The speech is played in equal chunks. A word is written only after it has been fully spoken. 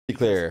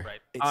clear.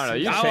 I don't know.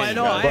 You I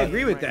know. I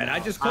agree with that. I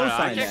just co-signed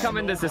that. I can't come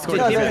in this Discord.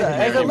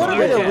 There's a little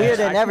bit of weird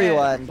in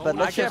everyone, but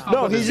let's just.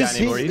 No, he's just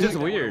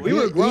weird. We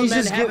were grown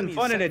men just having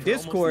fun in a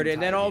Discord,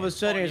 and then all of a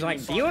sudden he's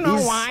like, "Do you know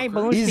why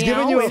Boostio He's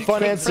giving you a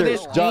fun answer.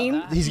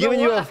 He's giving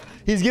you a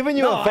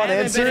fun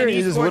answer, and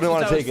you just wouldn't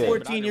want to take it.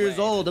 14 years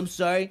old. I'm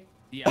sorry.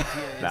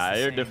 Nah,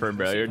 you're different,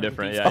 bro. You're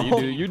different. Yeah,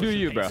 you do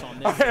you, bro.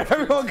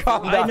 Everyone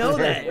calm down. I know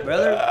that,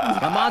 brother.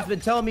 My mom's been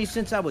telling me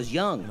since I was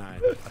young. I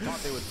thought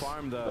they would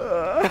farm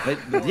the.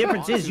 But the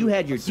difference is you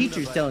had your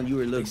teachers telling you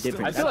were a little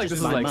different. I feel like this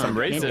is like some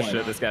racist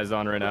shit this guy's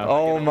on right now.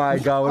 Oh my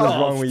god, what is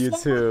wrong with you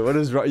two? What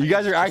is wrong? You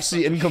guys are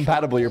actually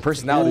incompatible. Your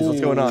personalities.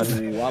 What's going on?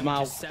 I'm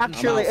out.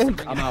 Actually,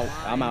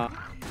 I'm out.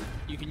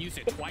 You can use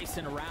it twice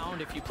in a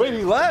round if you. Wait,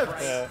 he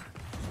left. Yeah.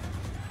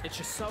 It's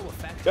just so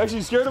effective. You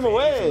actually scared him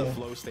away.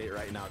 Flow state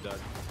right now, Doug.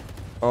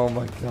 Oh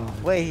my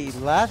god. Wait, he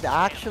left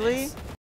actually?